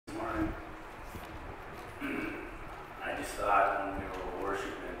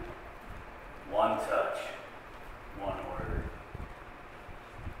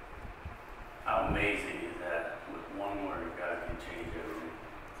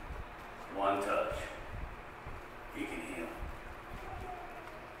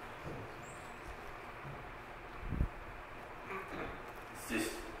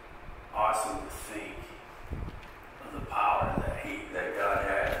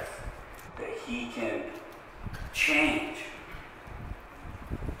he can change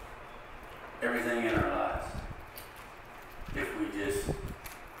everything in our lives. If we just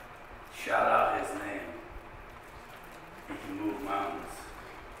shout out his name, he can move mountains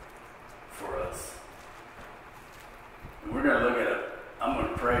for us. And we're going to look at it. I'm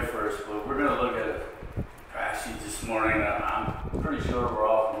going to pray first, but we're going to look at a passage this morning that I'm pretty sure we're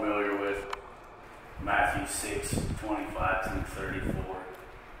all familiar with. Matthew 6:25 through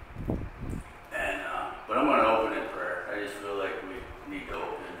 34. And, but I'm going to open in prayer. I just feel like we need to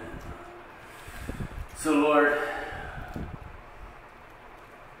open. So, Lord,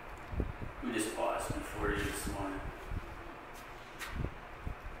 we just pause before you this morning.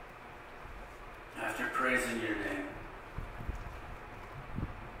 After praising your name,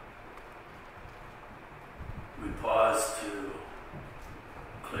 we pause to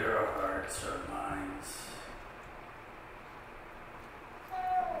clear our hearts, our minds.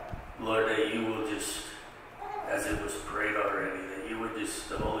 Lord, that you will just, as it was prayed already, that you would just,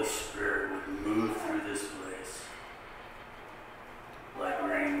 the Holy Spirit would move through this place like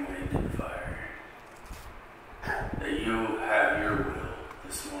rain, wind, and fire. That you have your will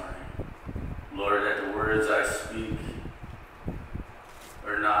this morning. Lord, that the words I speak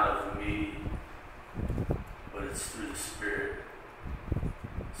are not of me, but it's through the Spirit.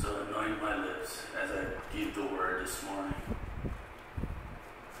 So anoint my lips as I give the word this morning.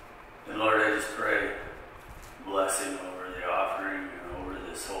 And Lord, I just pray blessing over the offering and over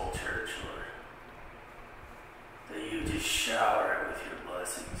this whole church, Lord. That you just shower it with your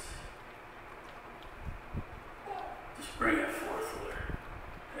blessings. Just bring it forth,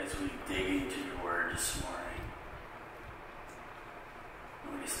 Lord, as we dig into your word this morning.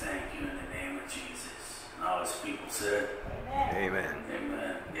 And we just thank you in the name of Jesus. And all his people said, Amen.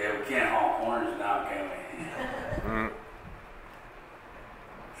 Amen. Yeah, we can't honk horns now, can we?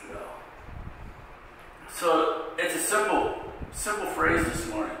 So it's a simple phrase this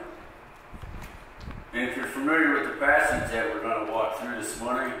morning. And if you're familiar with the passage that we're going to walk through this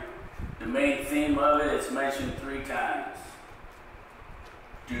morning, the main theme of it is mentioned 3 times.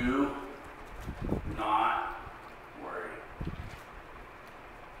 Do not worry.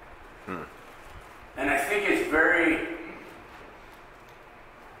 And I think it's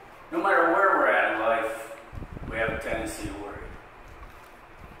no matter where we're at in life, we have a tendency to worry.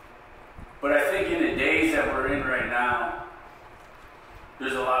 But I think in the days that we're in right now,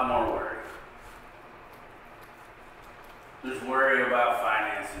 there's a lot more worry. There's worry about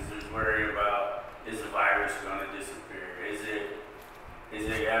finances. There's worry about, is the virus going to disappear? Is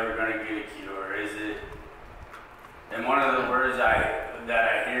it ever going to get a cure? And one of the words that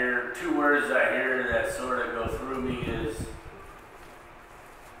I hear, 2 words I hear that sort of go through me is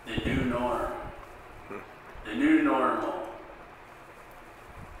the new norm. The new normal.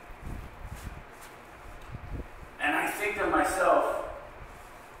 And I think to myself,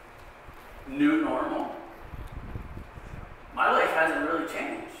 new normal? My life hasn't really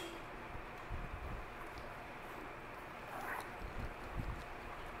changed.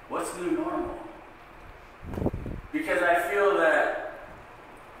 What's new normal? Because I feel that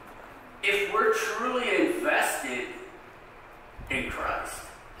if we're truly invested in Christ,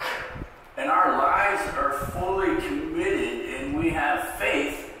 and our lives are fully committed, and we have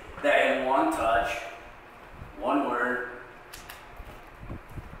faith that in one touch, one word,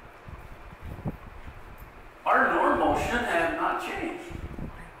 our normal should have not changed.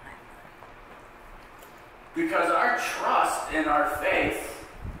 Because our trust and our faith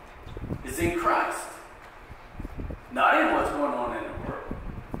is in Christ, not in what's going on in the world.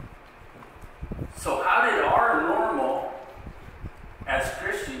 So how did our normal as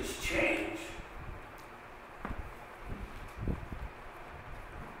Christians change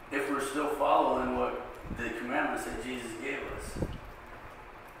if we're still following what the commandments that Jesus gave us?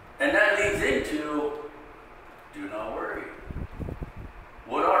 And that leads into, do not worry.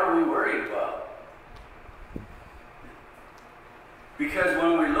 What are we worried about? Because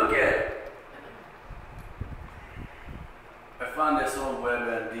when we look at, I found this old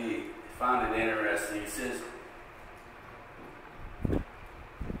WebMD, found it interesting. It says,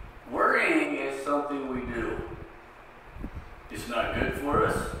 worrying is something we do. It's not good for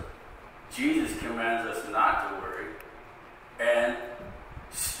us. Jesus commands us not to worry. And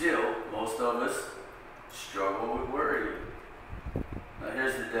still, most of us struggle with worrying. Now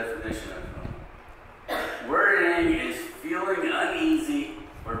here's the definition I found. Worrying is feeling uneasy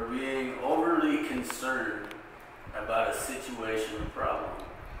or being overly concerned about a situation or problem.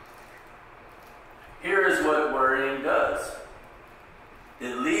 Here is what worrying does.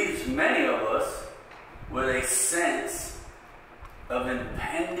 It leaves many of us with a sense of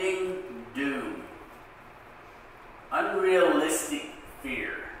impending doom. Unrealistic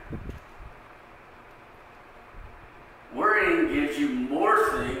fear. Worrying gives you more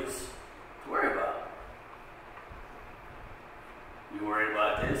things to worry about. You worry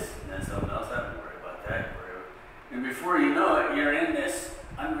about this, and then something else happens. Worry about that. And before you know it, you're in this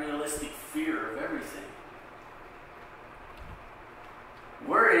unrealistic fear of everything.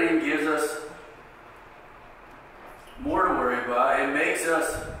 Worrying gives us more to worry about. It makes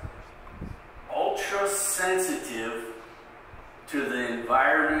us ultra sensitive to the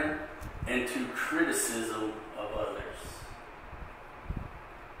environment and to criticism of others.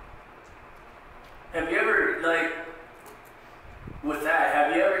 Have you ever, with that,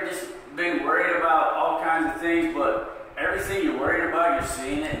 have you ever just been worried about all kinds of things, but everything you're worried about, you're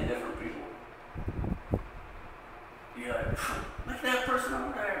seeing it in different people? You're like, look at that person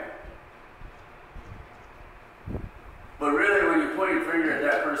over there. But really, when you point your finger at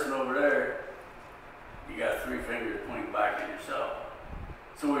that person over there, you got 3 fingers pointing back at yourself.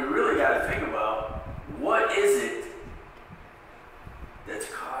 So we really got to think about, what is it that's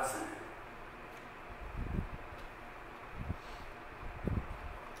causing it?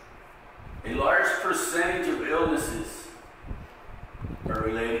 A large percentage of illnesses are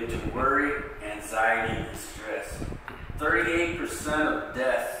related to worry, anxiety, and stress. 38% of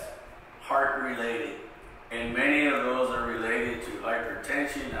deaths heart-related, and many of those are related to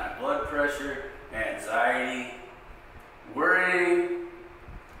hypertension, high blood pressure, anxiety. Worrying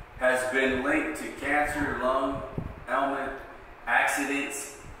has been linked to cancer, lung ailment,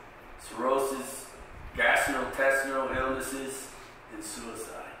 accidents, cirrhosis, gastrointestinal illnesses, and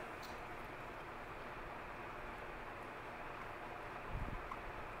suicide.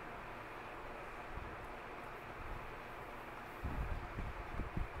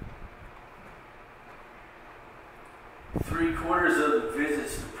 Three-quarters of the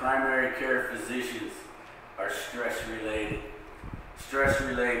visits to primary care physicians are stress-related.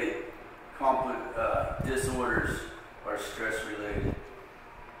 Stress-related disorders are stress-related.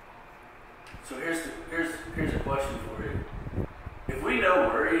 So here's a question for you. If we know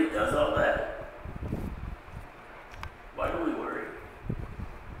worry does all that, why do we worry?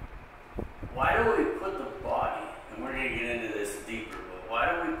 Why do we put the body, and we're going to get into this deeper, but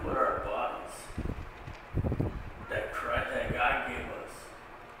why do we put our bodies that God gave us,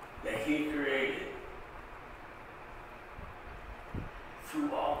 that He created,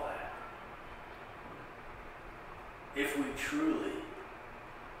 through all that? If we truly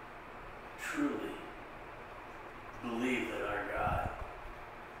believe that our God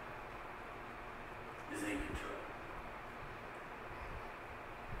is in control.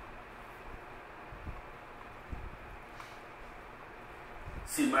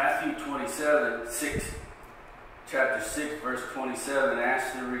 See, Matthew 27:6. Chapter 6, verse 27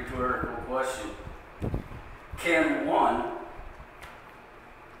 asks the rhetorical question, can one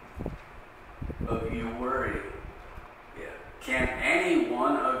of you worry? Yeah. Can any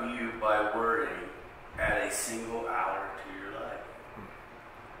one of you, by worrying, add a single hour to your life?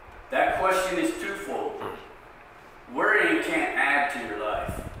 That question is twofold. Worrying can't add to your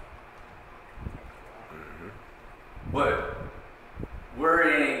life. But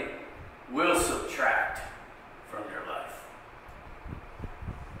worrying will subtract from your life.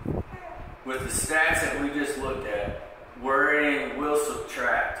 With the stats that we just looked at, worrying will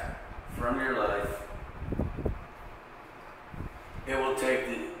subtract from your life. It'll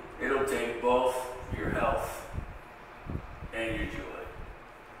take both your health and your joy.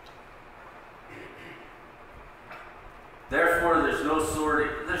 Therefore, there's no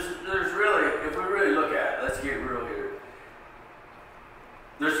there's really, if we really look at it, let's get real here.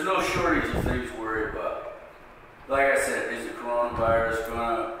 There's no shortage of things to worry about. Like I said, is the coronavirus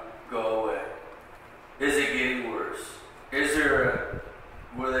going to go away? Is it getting worse?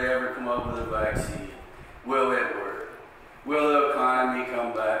 Will they ever come up with a vaccine? Will it work? Will the economy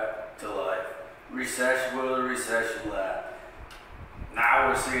come back to life? Will the recession last? Now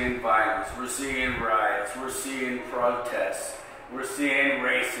we're seeing violence, we're seeing riots, we're seeing protests, we're seeing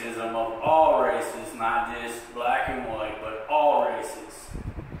racism of all races, not just black and white, but all races.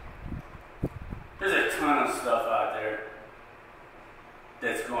 There's a ton of stuff out there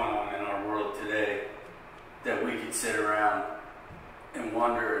that's going on in our world today that we could sit around and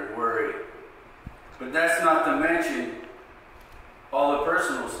wonder and worry. But that's not to mention all the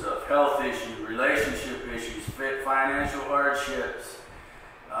personal stuff, health issues, relationship issues, financial hardships,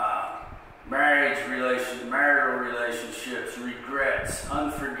 marital relationships, regrets,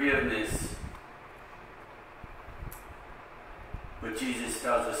 unforgiveness. But Jesus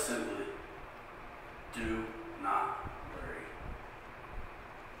tells us simply, do not worry.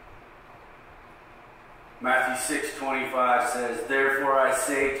 Matthew 6:25 says, "Therefore I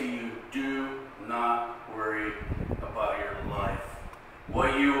say to you, do not worry about your life,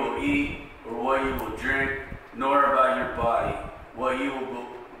 what you will eat or what you will drink, nor about your body, what you will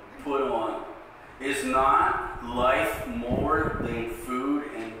put on. Is not life more than food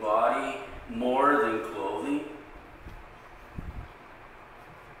and body more than clothing?"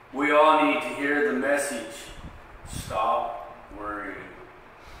 We all need to hear the message. Stop worrying.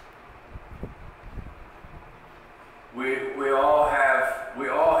 We all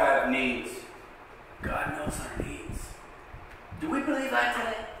have needs. God knows our needs. Do we believe that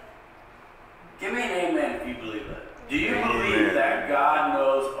today? Give me an amen if you believe that. Do you believe that God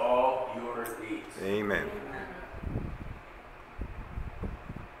knows all your needs? Amen.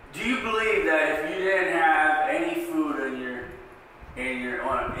 Do you believe that if you didn't have any food in your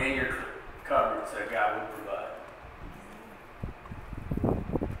cupboards, that God would provide?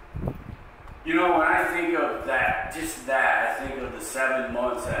 You know, when I think of that, I think of the 7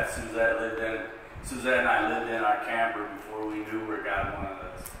 months that Suzette and I lived in our camper before we knew where God wanted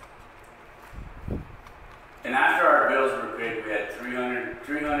us. And after our bills were paid, we had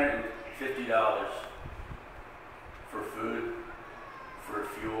 $350 for food, for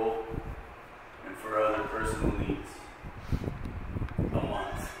fuel, and for other personal needs a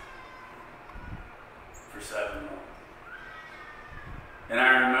month for 7 months. And I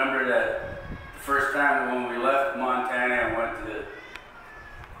remember that the first time when we left Montana and went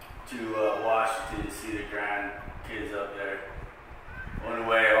to Washington to see the grandkids up there, on the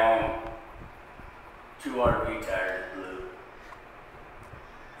way home, 2 RV tires blew.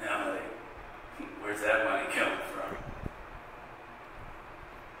 And I'm like, where's that money coming from?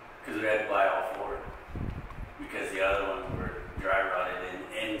 Because we had to buy all 4. Because the other ones were dry rotted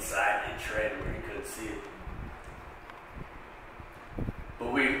inside the tread where you couldn't see it. But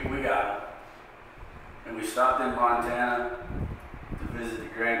we got them. And we stopped in Montana to visit the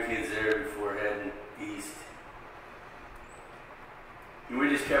grandkids there before heading east. And we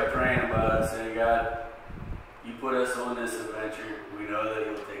just kept praying about it, saying, God, you put us on this adventure. We know that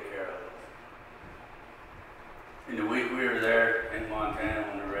you'll take care of us. In the week we were there in Montana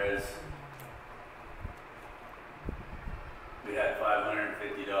on the res, we had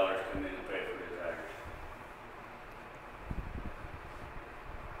 $550 come in to pay for the tires.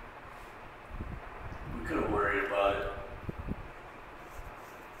 We could have worried about it,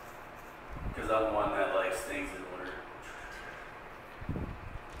 because I'm one that likes things in order.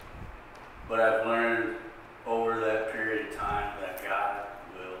 But I've learned over that period of time that God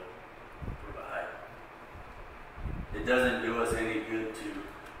will provide. It doesn't do us any good to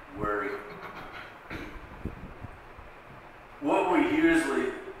worry. What we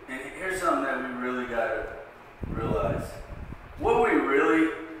usually, and here's something that we really got to realize. What we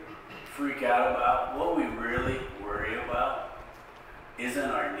really freak out about, what we really worry about, isn't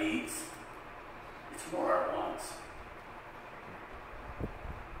our needs. It's more our wants.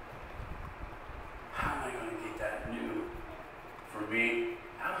 How am I going to get that new, for me,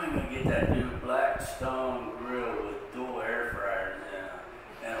 how am I going to get that new Blackstone grill with dual air fryers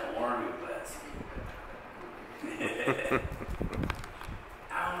and a warming basket?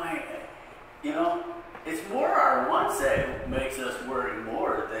 How am I, it's more our wants that makes us worry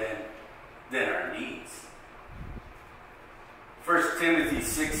more than our needs. 1 Timothy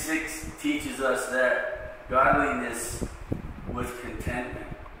 6:6 teaches us that godliness with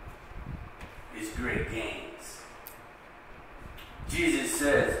contentment is great gains. Jesus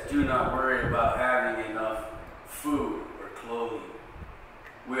says, do not worry about having enough food or clothing.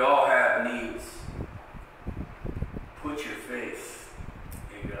 We all have needs. Put your faith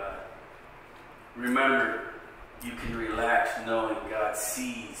in God. Remember, you can relax knowing God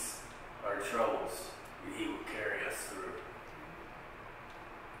sees our troubles and He will carry us through.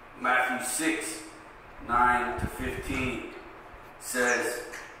 Matthew 6:9-15 says,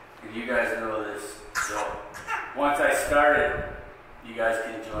 and you guys know this, so once I started, you guys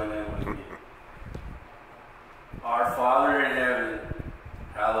can join in with me. Our Father in heaven,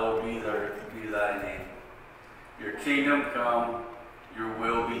 hallowed be thy name. Your kingdom come, your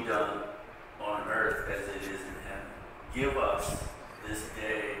will be done on earth as it is in heaven. Give us this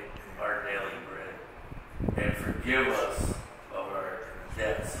day our daily bread, and forgive us of our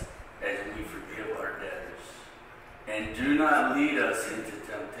debts as we forgive our debtors. And do not lead us into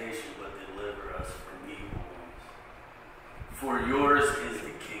temptation, but deliver us from evil ones. For yours is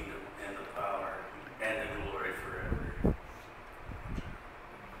the kingdom and the power and the glory forever.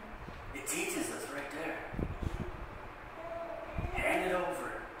 It teaches us right there. Hand it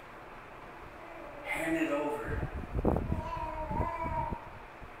over. Hand it over.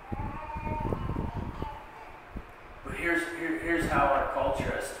 here's how our culture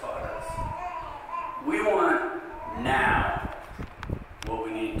has taught us. We want now what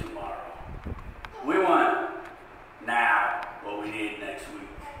we need tomorrow. We want now what we need next week.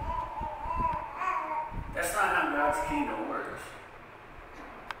 That's not how God's kingdom works.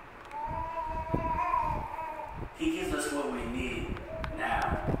 He gives us what we need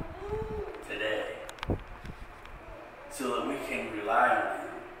now, today, so that we can rely on Him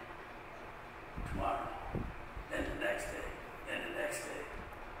tomorrow, and the next day, and the next day.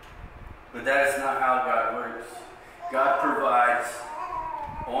 But that is not how God works. God provides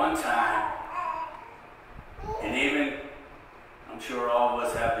on time, and even, I'm sure all of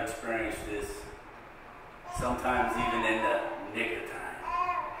us have experienced this, sometimes even in the nick of time.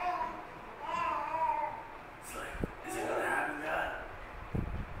 It's like, is it going to happen, God?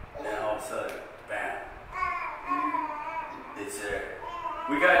 And then all of a sudden, bam, it's there.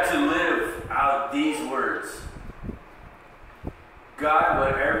 We got to live out these words. God,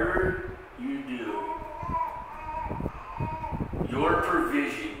 whatever you do, your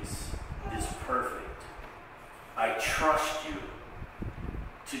provisions is perfect. I trust you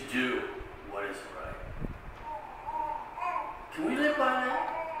to do what is right. Can we live by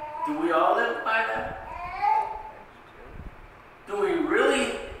that? Do we all live by that? Do we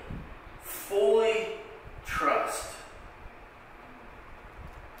really fully trust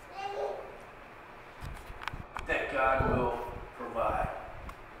that God will provide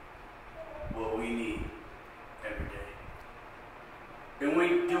what we need every day? And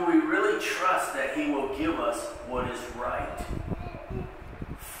do we really trust that He will give us what is right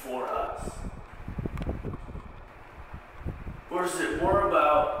for us? Or is it more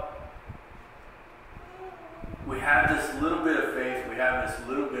about we have this little bit of faith, we have this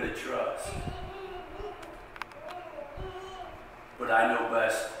little bit of trust, but I know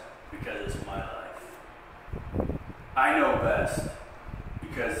best because it's my life. I know best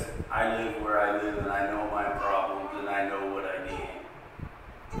because I live where I live and I know my problems and I know what I need.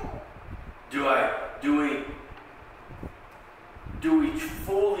 Do we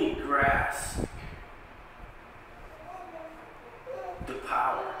fully grasp the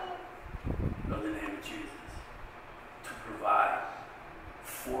power of the name of Jesus to provide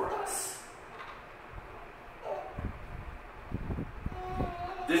for us?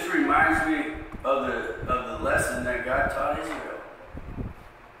 This reminds me of the lesson that God taught Israel.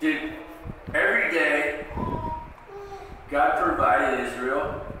 Every day God provided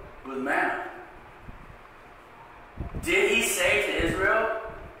Israel with manna. Did He say to Israel,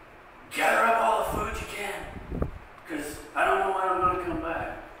 gather up all the food you can, because I don't know when I'm going to come back?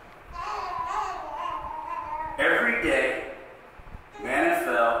 Every day, manna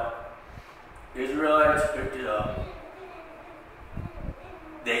fell, Israelites picked it up,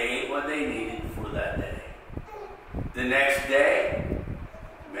 they ate what they needed for that day. The next day,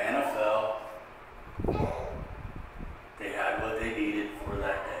 manna fell, they had what they needed for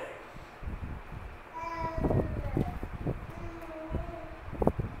that day.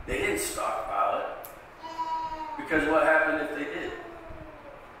 They didn't stockpile it, because what happened if they did?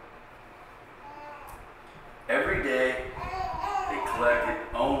 Every day, they collected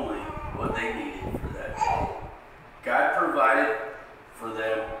only what they needed for that day. God provided for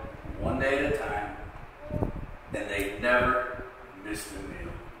them one day at a time, and they never missed a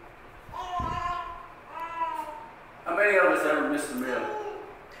meal. How many of us ever missed a meal?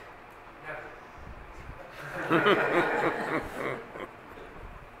 Never.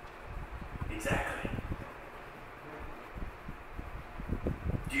 Exactly.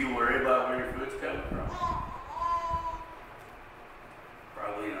 Do you worry about where your food's coming from?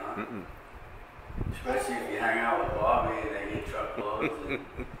 Probably not. Mm-mm. Especially if you hang out with Bobby and they get truckloads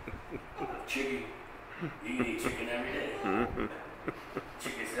of chicken. You can eat chicken every day. Mm-hmm.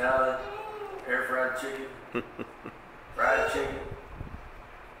 Chicken salad, air fried chicken, fried chicken,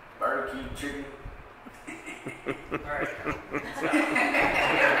 barbecue chicken. All right.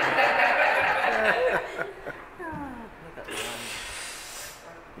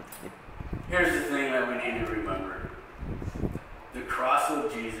 Here's the thing that we need to remember. The cross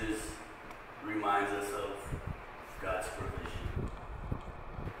of Jesus reminds us of God's provision.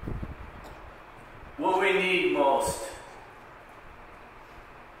 What we need most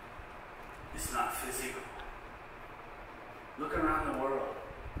is not physical. Look around the world.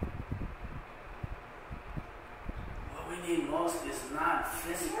 What we need most is not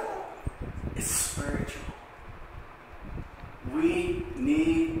physical, it's spiritual. We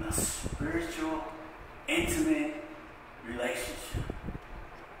need a spiritual, intimate relationship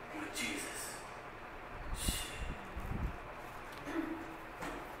with Jesus.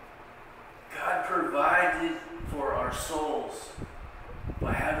 God provided for our our souls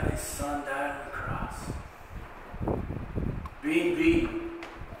by having his son die on the cross. Being beaten,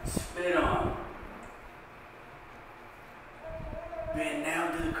 spit on, being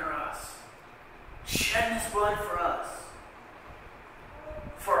nailed to the cross, shedding his blood for us,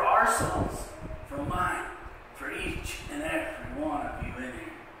 for our souls, for mine, for each and every one of you in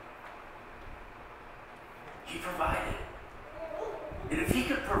here. He provided. And if he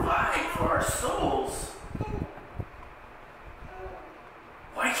could provide for our souls,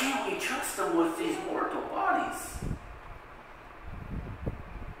 why can't we trust him with these mortal bodies?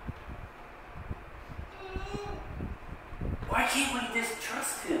 Why can't we just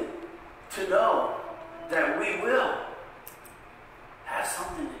trust him to know that we will have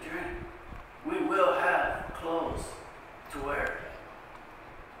something to drink? We will have clothes to wear.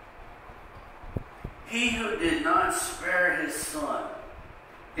 He who did not spare his son,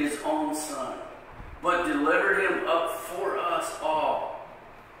 his own son, but delivered him up for us all,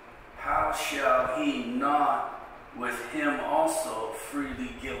 how shall he not with him also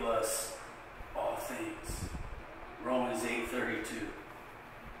freely give us all things? Romans 8:32.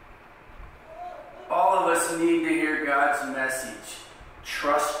 All of us need to hear God's message.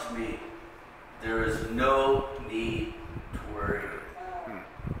 Trust me, there is no need to worry.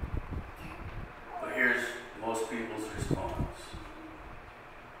 But here's most people's response.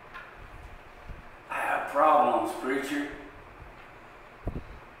 I have problems, preacher.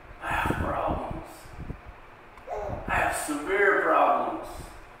 I have problems. I have severe problems.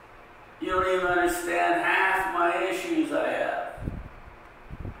 You don't even understand half my issues I have.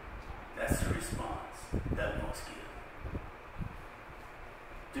 That's the response that most give.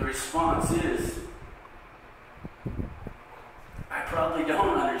 The response is, I probably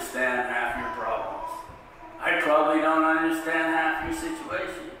don't understand half your problems. I probably don't understand half your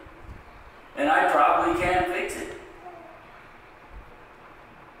situation. And I probably can't fix it.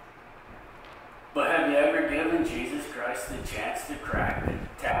 But have you ever given Jesus Christ the chance to crack it,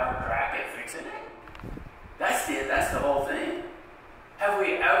 fixing it? That's the whole thing. Have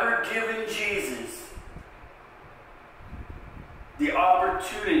we ever given Jesus the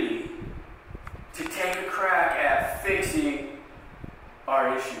opportunity to take a crack at fixing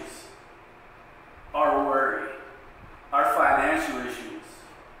our issues, our worry, our financial issues?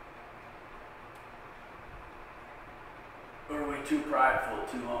 Or are we too prideful,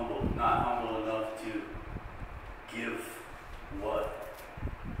 too humble, not humble enough to give what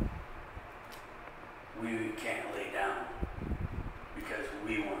we can't lay down because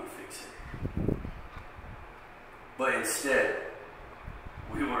we want to fix it? But instead,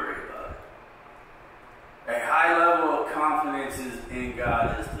 we worry about it. A high level of confidence in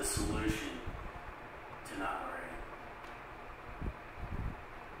God is the solution to not worrying.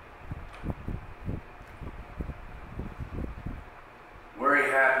 Worry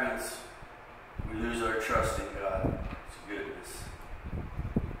happens, we lose our trust in God's goodness.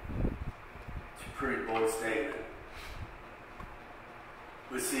 It's a pretty bold statement.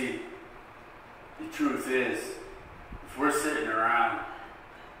 But see, the truth is, if we're sitting around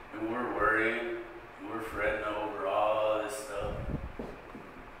and we're worrying, and we're fretting over all this stuff,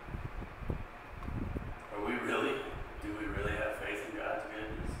 do we really have faith in God's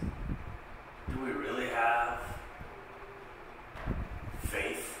goodness? Do we really have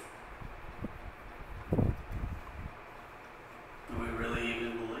faith? Do we really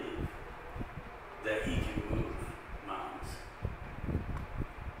even believe that he can move mountains?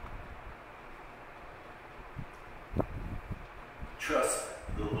 Trust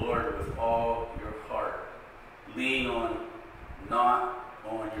the Lord with all your heart. Lean not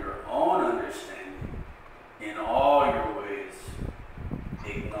on your own understanding. In all your ways,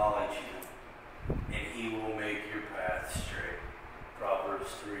 acknowledge him, and he will make your path straight.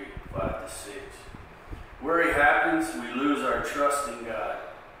 Proverbs 3:5-6. Worry happens, we lose our trust in God,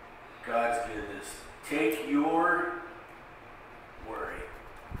 God's goodness. Take your worry,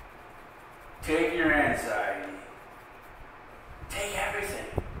 take your anxiety, take everything,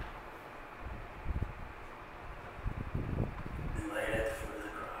 and lay it at the foot of the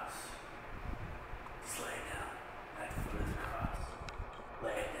cross. Just lay it down at the foot of the cross.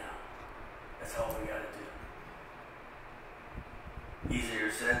 Lay it down. That's all we got to do. Easier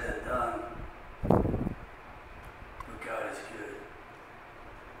said than done. But God is good.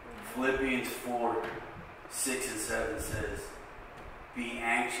 Philippians 4:6-7 says, be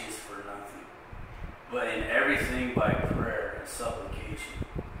anxious for nothing, but in everything by prayer and supplication.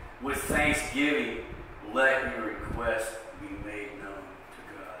 With thanksgiving, let your request be made known to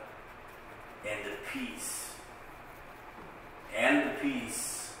God. And the peace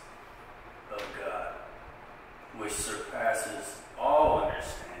of God, which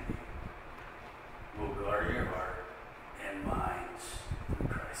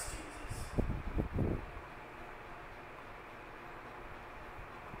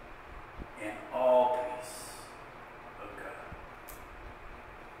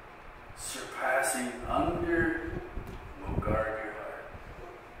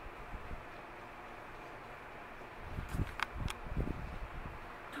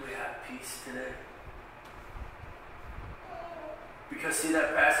peace today? Because see,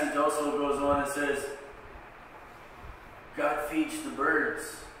 that passage also goes on and says, God feeds the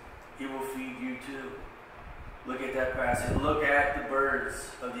birds. He will feed you too. Look at that passage. Look at the birds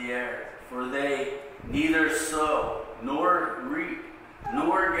of the air. For they neither sow, nor reap,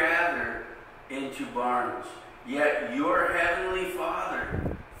 nor gather into barns. Yet your heavenly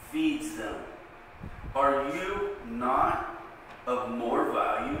Father feeds them. Are you not of more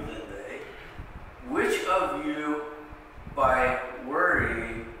value than they? Which of you, by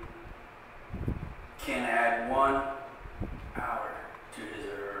worrying, can add 1 hour to his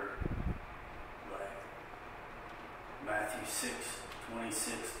or her life? Matthew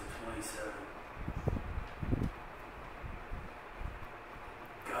 6:26-27.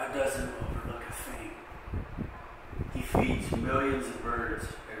 God doesn't overlook a thing. He feeds millions of birds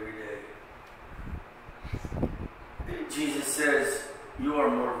every day. Jesus says, you are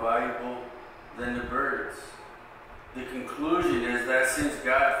more valuable than the birds. The conclusion is that since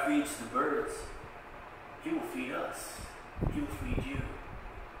God feeds the birds, he will feed us. He will feed you.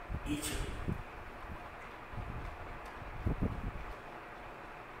 Each of you.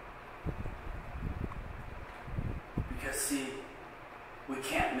 Because see, we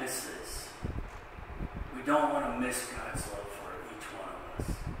can't miss this. We don't want to miss God's love for each one of us.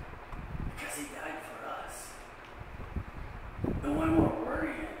 Because he died for us. But when we're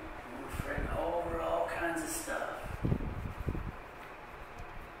worrying, when we're fretting over all kinds of stuff,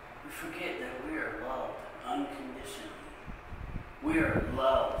 we forget that we are loved unconditionally. We are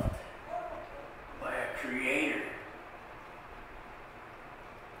loved by a Creator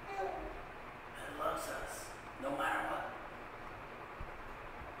that loves us no matter what.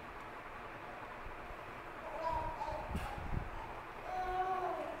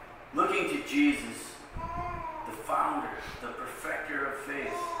 Looking to Jesus, the founder, the perfecter of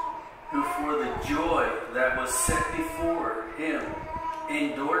faith, who for the joy that was set before him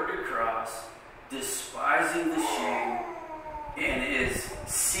endured the cross, despising the shame, and is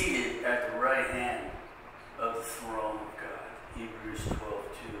seated at the right hand of the throne of God. Hebrews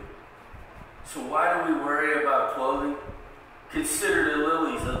 12:2. So why do we worry about clothing? Consider the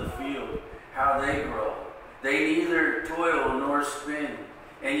lilies of the field, how they grow. They neither toil nor spin.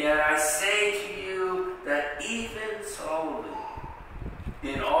 And yet I say to you that even Solomon,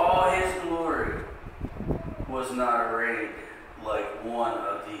 in all his glory, was not arrayed like one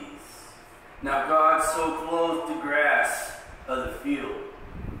of these. Now God so clothed the grass of the field,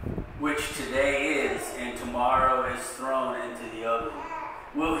 which today is and tomorrow is thrown into the oven.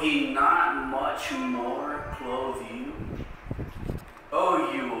 Will he not much more clothe you?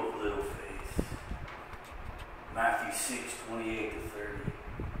 O you of little faith. Matthew 6:28-30.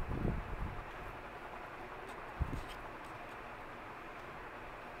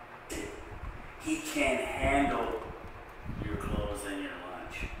 He can't handle your clothes and your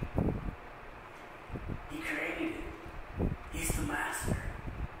lunch. He created it. He's the master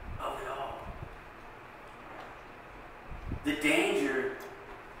of it all. The danger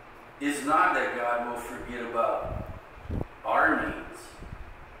is not that God will forget about our needs,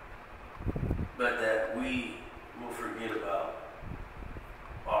 but that we will forget about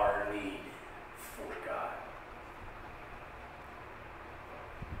our need for God.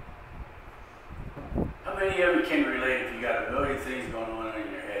 How many of you can relate if you got a million things going on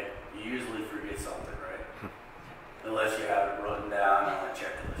in your head? You usually forget something, right? Unless you have it written down on a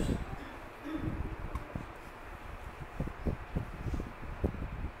checklist.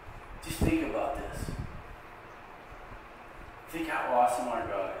 Just think about this. Think how awesome our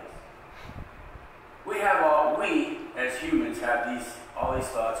God is. We as humans have all these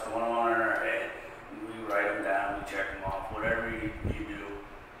thoughts going on in our head. We write them down, we check them off, whatever you do.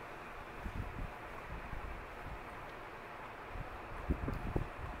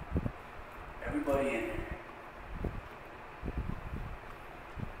 Everybody in here,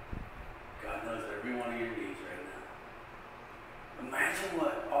 God knows every one of your needs right now. Imagine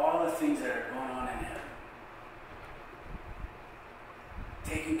all the things that are going on in heaven.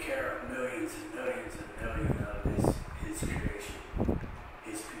 Taking care of millions and millions and millions of his creation,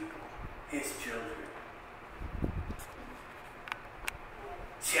 his people, his children.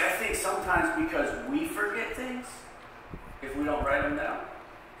 See, I think sometimes because we forget things, if we don't write them down.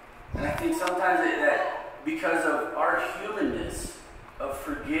 And I think sometimes that because of our humanness of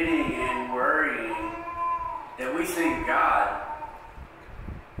forgetting and worrying, that we think God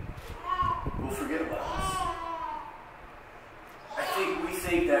will forget about us. I think we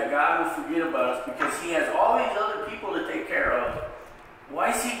think that God will forget about us because he has all these other people to take care of.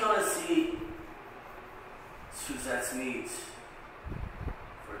 Why is he going to see Suzette's needs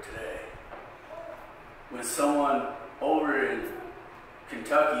for today? when someone over in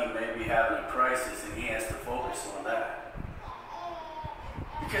Kentucky may be having a crisis and he has to focus on that.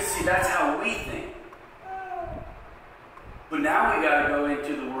 Because see, that's how we think. But now we got to go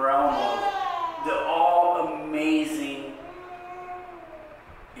into the realm of the all-amazing,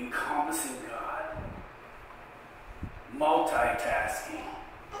 encompassing God. Multitasking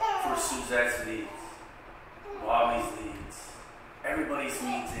for Suzette's needs, Bobby's needs, everybody's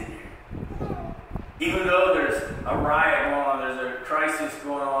needs in here. Even though there's a riot going on, there's a crisis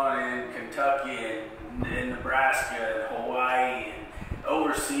going on in Kentucky and in Nebraska and Hawaii and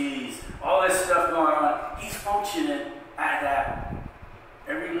overseas, all this stuff going on, he's functioning at that.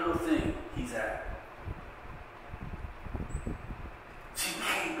 Every little thing he's at. See, we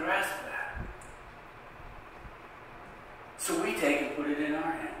can't grasp that. So we take and put it in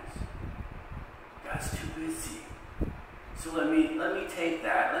our hands. God's too busy. So let me take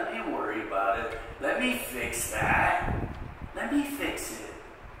that. Let me worry about it. Let me fix that. Let me fix it.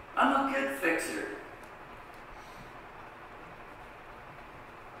 I'm a good fixer.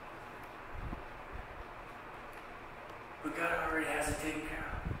 But God already has it taken care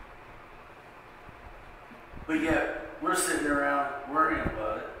of. But yet, we're sitting around worrying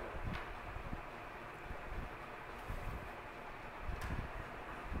about it.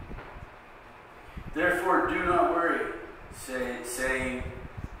 Therefore, do not worry, saying,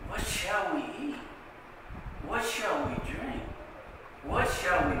 what shall we eat? What shall we drink? What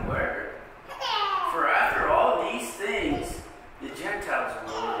shall we wear? For after all these things, the Gentiles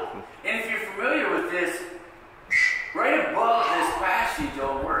will worry. And if you're familiar with this, right above this passage,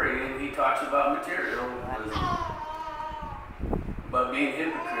 don't worry, and he talks about materialism, about being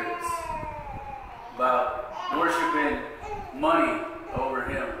hypocrites, about worshiping money over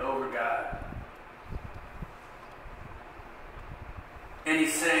him, over God. And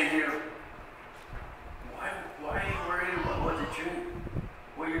he's saying here, why are you worried about what to drink,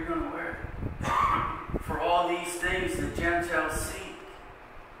 what you're going to wear? For all these things the Gentiles seek.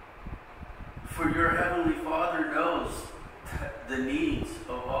 For your heavenly Father knows the needs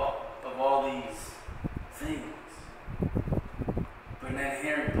of all these things. But then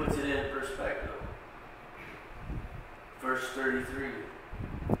here he puts it in perspective. Verse 33.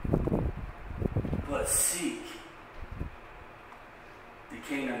 But seek the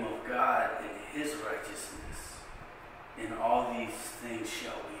kingdom of God and his righteousness, and all these things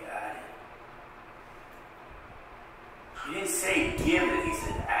shall be added. He didn't say give it, he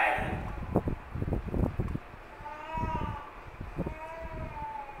said add it.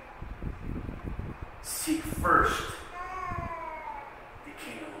 Seek first the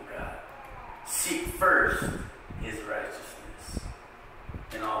kingdom of God. Seek first his righteousness,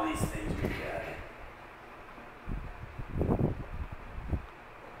 and all these things will be added.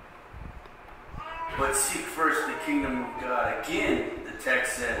 But seek first the kingdom of God. Again, the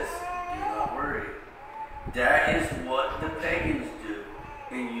text says, do not worry. That is what the pagans do,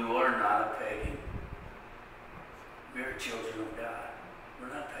 and you are not a pagan. We are children of God. We're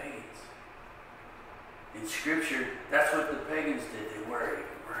not pagans. In Scripture, that's what the pagans did. They worried,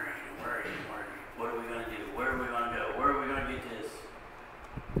 worried, worried, worried. What are we going to do? Where are we going to go? Where are we going to get this?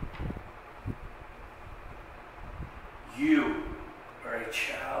 You are a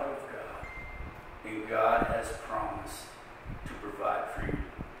child of God, and God has promised to provide for you.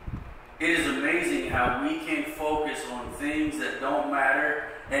 It is amazing how we can focus on things that don't matter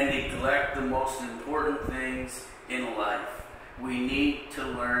and neglect the most important things in life. We need to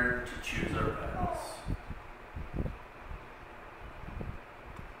learn to choose our battles.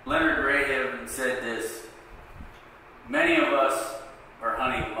 Leonard Rahab said this: many of us are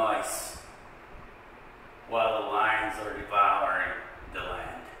hunting mice while the lions are devouring the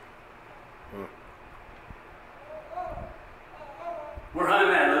land. We're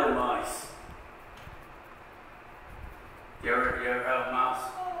hunting that little mice. You ever have a mouse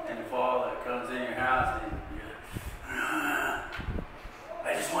in the fall that comes in your house and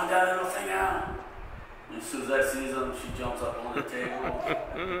I just want that little thing out. And as soon as I see them, she jumps up on the table.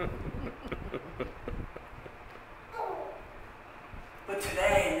 But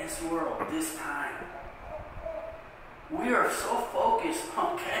today, in this world, this time, we are so focused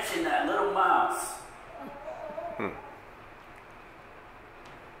on catching that little mouse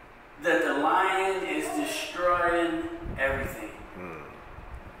that the lion is destroying everything.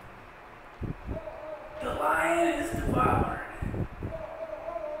 The lion is devouring it.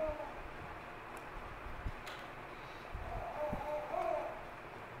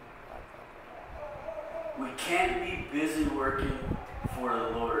 We can't be busy working for the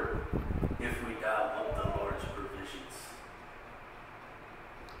Lord if we doubt the Lord's provisions.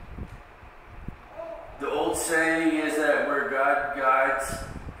 The saying is that where God guides,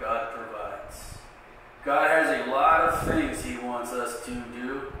 God provides. God has a lot of things He wants us to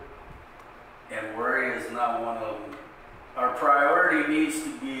do, and worry is not one of them. Our priority needs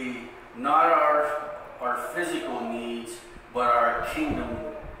to be not our physical needs, but our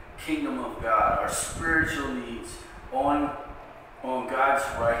kingdom of God, our spiritual needs on God's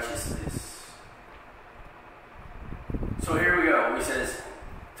righteousness. So here we go. He says,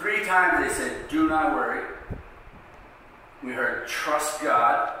 3 times they said, do not worry. We heard, trust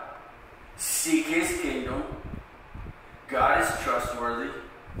God, seek His kingdom. God is trustworthy,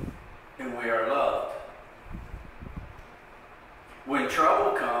 and we are loved. When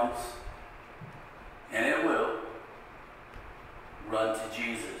trouble comes, and it will, run to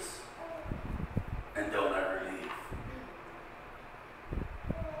Jesus and don't ever leave.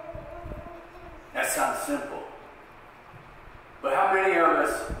 That sounds simple. But how many of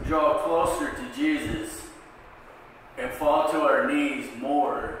us draw closer to Jesus and fall to our knees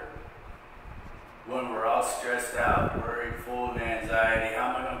more when we're all stressed out, worried, full of anxiety? How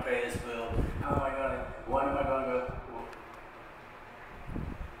am I going to pay this bill? When am I going to go?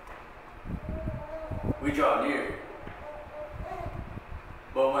 We draw near.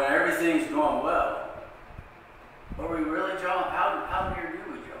 But when everything's going well, are we really drawing? How near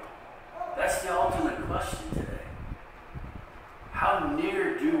do we draw? That's the ultimate question today. How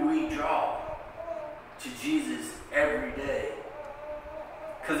near do we draw to Jesus every day?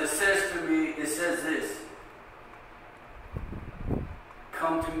 Because it says this,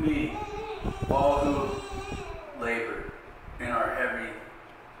 come to me, all who labor and are heavy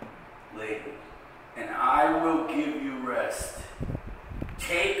laden, and I will give you rest.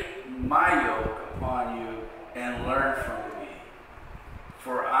 Take my yoke upon you and learn from me,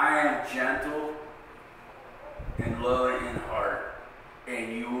 for I am gentle and lowly in heart,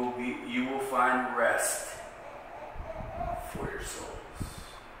 and you will find rest for your souls.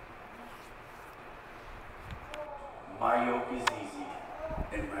 My yoke is easy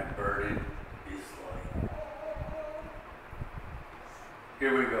and my burden is light.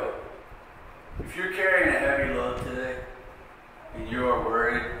 Here we go. If you're carrying a heavy load today and you are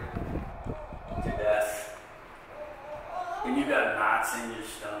worried to death and you got knots in your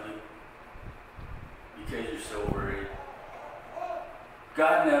stomach because you're so worried,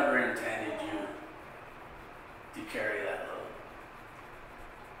 God never intended you to carry that load.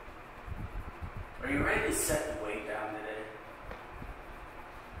 Are you ready to set the weight down today?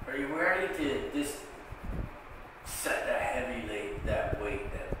 Are you ready to just set that heavy weight, that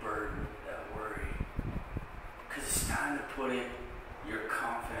burden, that worry? Because it's time to put in your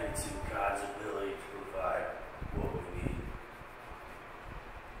confidence in God's ability to provide what we need.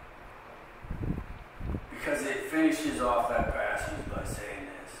 Because it finishes off that passage by saying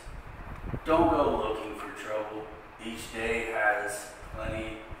this: don't go looking for trouble. Each day has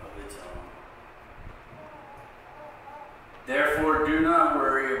plenty of its own. Therefore, do not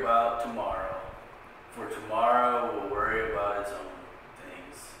worry about tomorrow, for tomorrow will worry about its own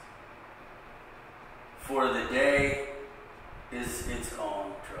things. For the day is its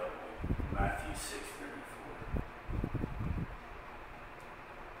own trouble. Matthew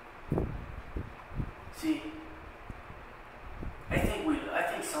 6:34. See, I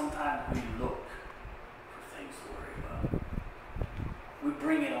think sometimes we look for things to worry about. We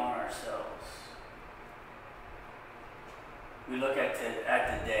bring it on ourselves. We look at the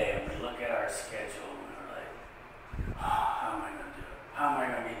day and we look at our schedule and we're like, oh, how am I going to do it? How am I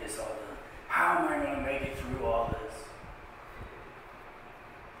going to get this all done? How am I going to make it through all this?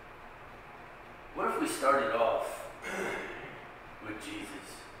 What if we started off with Jesus?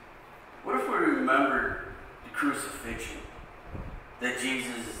 What if we remembered the crucifixion? That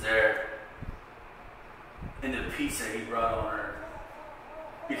Jesus is there and the peace that He brought on earth.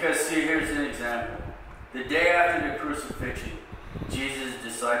 Because see, here's an example. The day after the crucifixion, Jesus'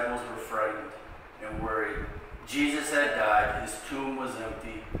 disciples were frightened and worried. Jesus had died, His tomb was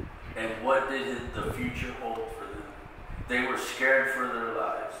empty, and what did the future hold for them? They were scared for their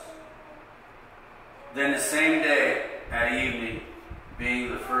lives. Then the same day, at evening,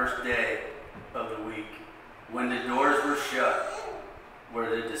 being the first day of the week, when the doors were shut, where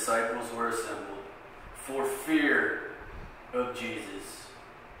the disciples were assembled, for fear of Jesus.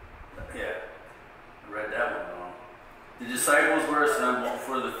 Yeah. Read that one wrong. The disciples were assembled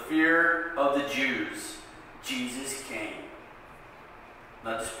for the fear of the Jews. Jesus came.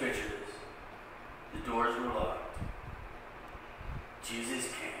 Now just picture this. The doors were locked. Jesus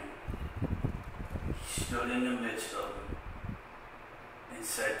came. He stood in the midst of them and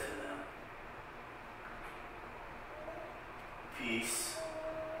said to them, peace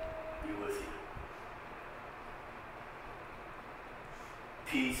be with you.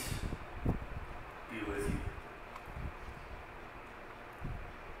 Peace be with you.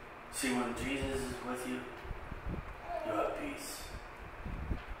 See, when Jesus is with you, you'll have peace.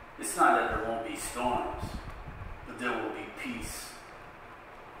 It's not that there won't be storms, but there will be peace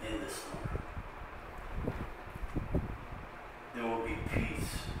in the storm. There will be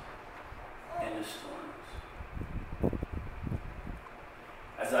peace in the storms.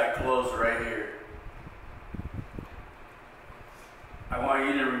 As I close right here, I want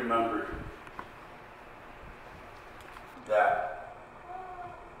you to remember that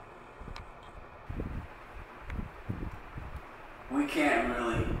we can't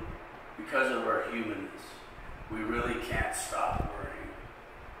really, because of our humanness, we really can't stop worrying.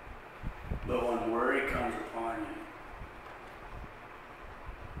 But when worry comes upon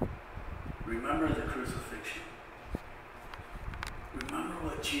you, remember the crucifixion. Remember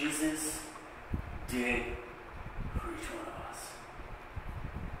what Jesus did for each one of us.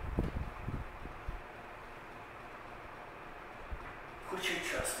 Put your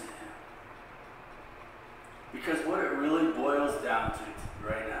trust in Him. Because what it really boils down to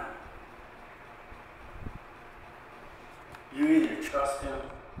right now, you either trust Him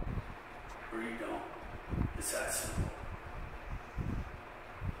or you don't. It's that simple.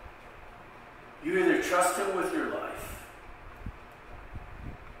 You either trust Him with your life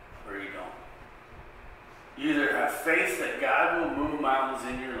or you don't. You either have faith that God will move mountains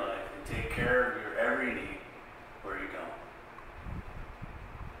in your life and take care of your every need, or you don't.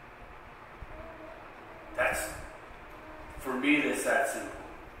 For me, that's that simple.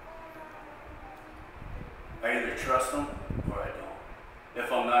 I either trust Him or I don't.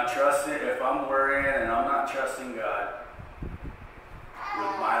 If I'm not trusting, if I'm worrying and I'm not trusting God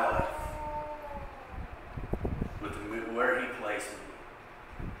with my life, with where He placed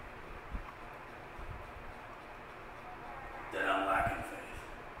me, then I'm lacking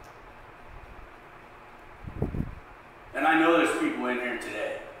faith. And I know there's people in here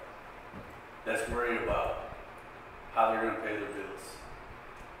today that's worried about how they're going to pay their bills.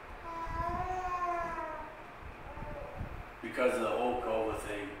 Because of the whole COVID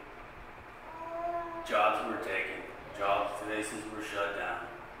thing, jobs were taken, places were shut down.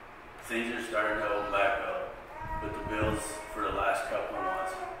 Things are starting to open back up, but the bills for the last couple of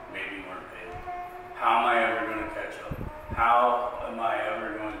months maybe weren't paid. How am I ever going to catch up? How am I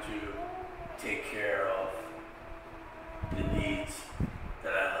ever going to take care of the needs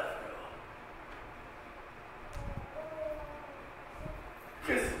that I left go?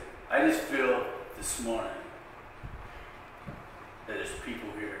 Because I just feel this morning that there's people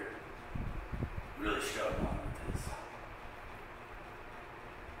here really struggling with this.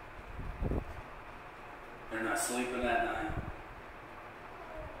 They're not sleeping at night.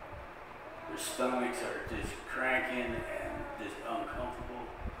 Their stomachs are just cranking and just uncomfortable.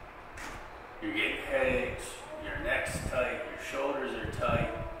 You're getting headaches, your neck's tight, your shoulders are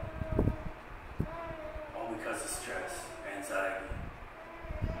tight. All because of stress, anxiety.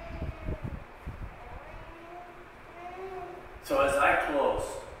 So as I close,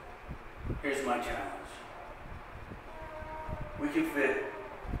 here's my challenge. We can fit,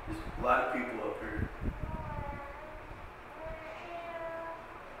 there's a lot of people up here.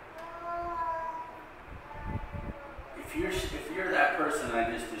 If you're that person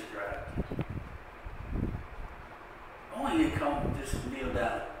I just described, I want you to come just kneel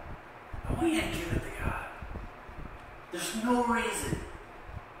down. I want you to give it to God. There's no reason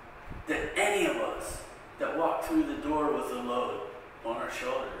that any of us that walk through the door with a load on our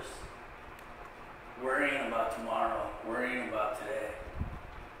shoulders, worrying about tomorrow, worrying about today,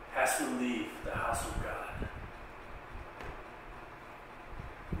 has to leave the house of God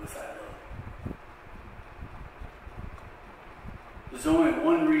with that load. There's only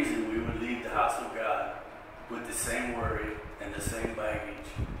one reason we would leave the house of God with the same worry and the same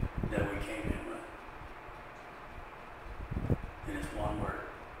baggage that we came in with. And it's one word.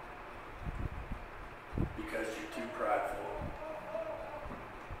 Because you're too prideful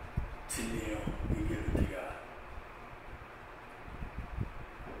to kneel and give it to God.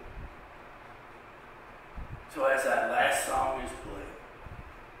 So as that last song is played,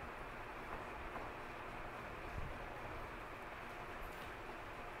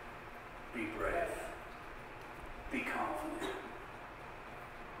 be brave. Be confident.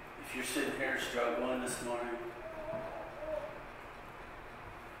 If you're sitting here struggling this morning,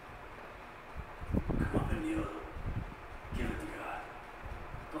 come up and kneel. Give it to God.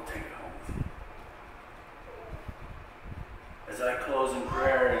 Don't take it home with you. As I close in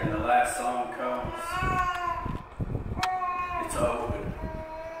prayer and the last song comes, it's open.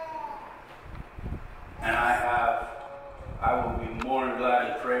 And I will be more than glad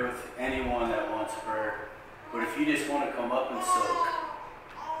come up and soak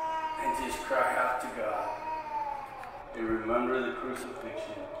and just cry out to God and remember the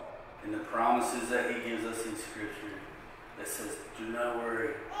crucifixion and the promises that he gives us in Scripture that says, do not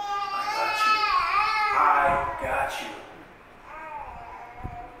worry, I got you. I got you.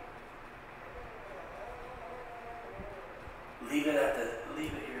 Leave it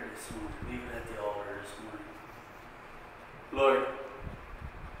here this morning. Leave it at the altar this morning. Lord,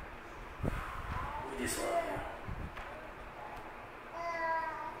 we just love you.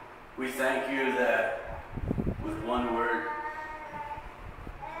 We thank you that with one word,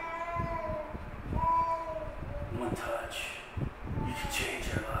 one touch, you can change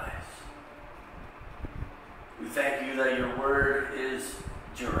our lives. We thank you that your word is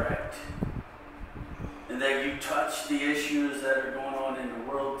direct and that you touch the issues that are going on in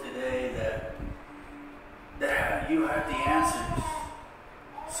the world today, that you have the answers.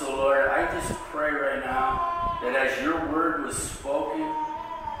 So Lord, I just pray right now that as your word was spoken,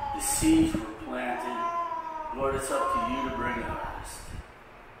 the seeds were planted. Lord, it's up to you to bring the harvest.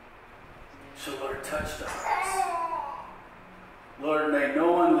 So Lord, touch the hearts. Lord, may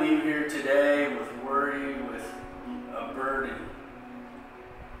no one leave here today with worry, with a burden.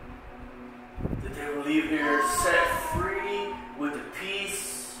 That they will leave here set free with the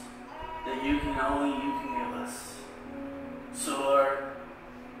peace that only you can give us. So Lord,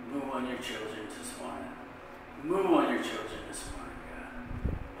 move on your children this morning. Move on your children this morning, God.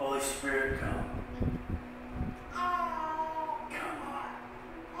 Holy Spirit, come. Come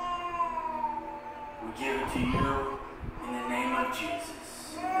on. We give it to you in the name of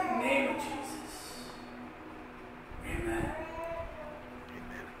Jesus. In the name of Jesus. Amen.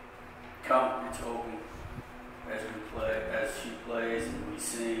 Come, it's open as we play, as she plays and we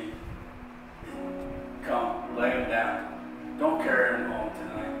sing. Come, lay them down. Don't carry them home.